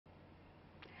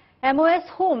MOS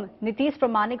home Nisith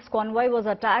Pramanik's convoy was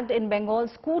attacked in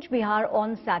Bengal's Cooch Behar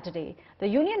on Saturday. The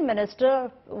union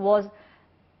minister was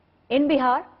in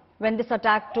Bihar when this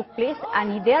attack took place,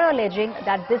 and they are alleging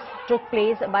that this took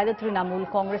place by the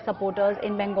Trinamool Congress supporters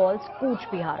in Bengal's Cooch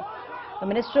Behar. The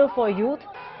Minister for Youth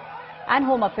and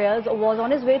Home Affairs was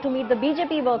on his way to meet the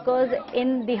BJP workers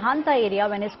in Dinhata area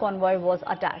when his convoy was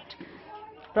attacked.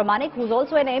 Pramanik, who is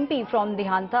also an MP from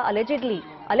Dinhata,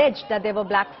 alleged that there were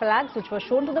black flags which were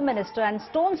shown to the minister, and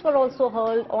stones were also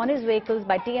hurled on his vehicles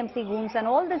by TMC goons, and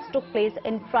all this took place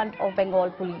in front of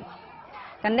Bengal police.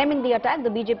 Condemning the attack, the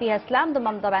BJP has slammed the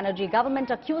Mamata Banerjee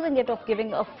government, accusing it of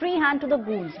giving a free hand to the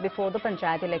goons before the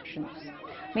panchayat elections.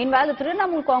 Meanwhile, the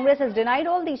Trinamool Congress has denied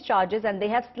all these charges, and they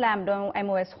have slammed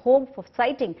MOS home for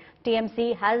citing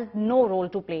TMC has no role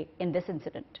to play in this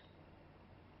incident.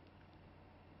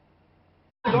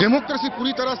 Democracy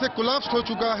पूरी तरह से collapse हो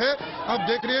चुका है। अब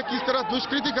देख रहे हैं किस तरह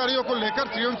दुष्कृतिकारियों को लेकर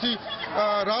टीएमसी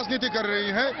राजनीति कर रही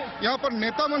है। यहाँ पर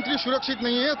नेता मंत्री सुरक्षित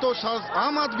नहीं है तो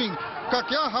आम आदमी का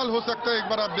क्या हाल हो सकता है, एक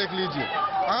बार आप देख लीजिए।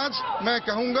 आज मैं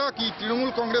कहूंगा कि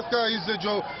तृणमूल कांग्रेस का इस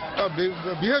जो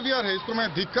बिहेवियर है इसको मैं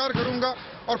धिक्कार करूंगा,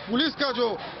 और पुलिस का जो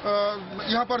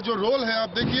यहाँ पर जो रोल है, आप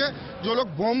देखिए जो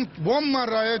लोग बॉम्ब मार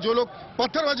रहा है, जो लोग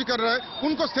पत्थरबाजी कर रहा है,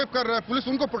 उनको सेव कर रहा है, पुलिस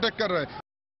उनको प्रोटेक्ट कर रहा है।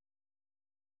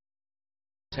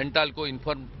 सेंट्रल को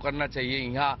इन्फॉर्म करना चाहिए।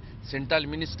 यहाँ सेंट्रल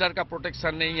मिनिस्टर का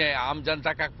प्रोटेक्शन नहीं है, आम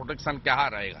जनता का प्रोटेक्शन क्या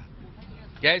रहेगा?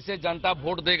 कैसे जनता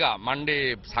वोट देगा मंडे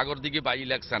सागरदी के बाई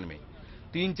इलेक्शन में?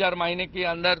 3-4 महीने के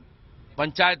अंदर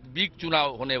पंचायत बीक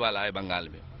चुनाव होने वाला है बंगाल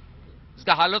में।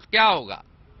 इसका हालत क्या होगा?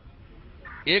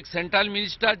 एक सेंट्रल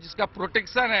मिनिस्टर जिसका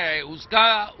प्रोटेक्शन है, उसका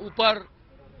ऊपर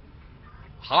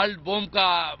हाल्ट बॉम्ब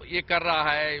का ये कर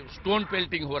रहा है, स्टोन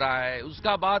पेल्टिंग हो रहा है,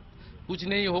 उसका बाद कुछ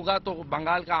नहीं होगा तो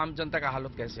बंगाल का आम जनता का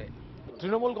हालत कैसे है?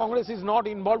 Trinamool Congress is not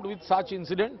involved with such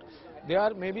incident.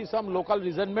 There may be some local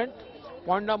resentment.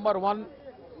 Point number 1,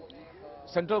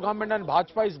 central government and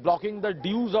Bhajpa is blocking the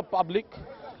dues of public.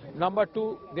 Number 2,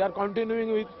 they are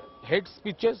continuing with hate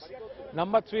speeches.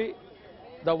 Number 3,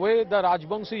 the way the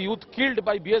Rajbangshi youth killed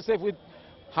by BSF with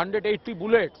 180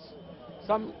 bullets,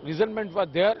 some resentment was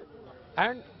there,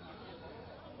 and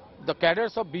the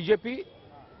cadres of BJP,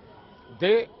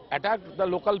 they attacked the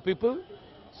local people,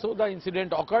 so the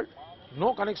incident occurred.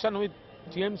 No connection with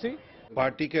TMC.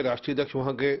 Party के राष्ट्रीय अध्यक्ष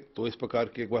वहां गए तो इस प्रकार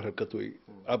की एक बार हरकत हुई।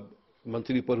 अब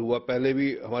मंत्री पर हुआ, पहले भी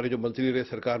हमारे जो मंत्री रहे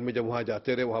सरकार में जब वहां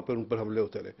जाते रहे वहां पर उन पर हमले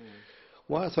होते रहे।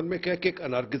 वहां असल में क्या कि एक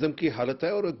अनार्किज्म की हालत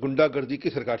है और गुंडागर्दी की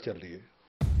सरकार चल रही है।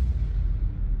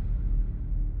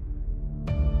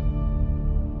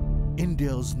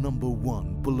 India's #1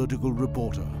 political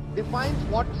reporter defines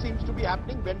what seems to be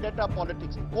happening, vendetta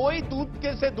politics. कोई दूध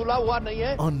के से धुला हुआ नहीं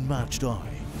है। Unmatched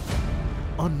eye,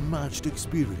 unmatched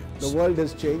experience. The world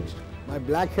has changed. My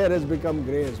black hair has become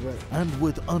grey as well. And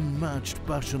with unmatched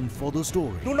passion for the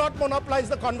story. Do not monopolize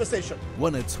the conversation.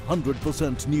 When it's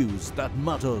 100% news that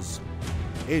matters.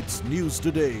 It's News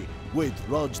Today with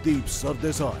Rajdeep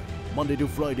Sardesai. Monday to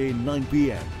Friday, 9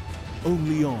 p.m.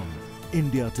 Only on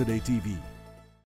India Today TV.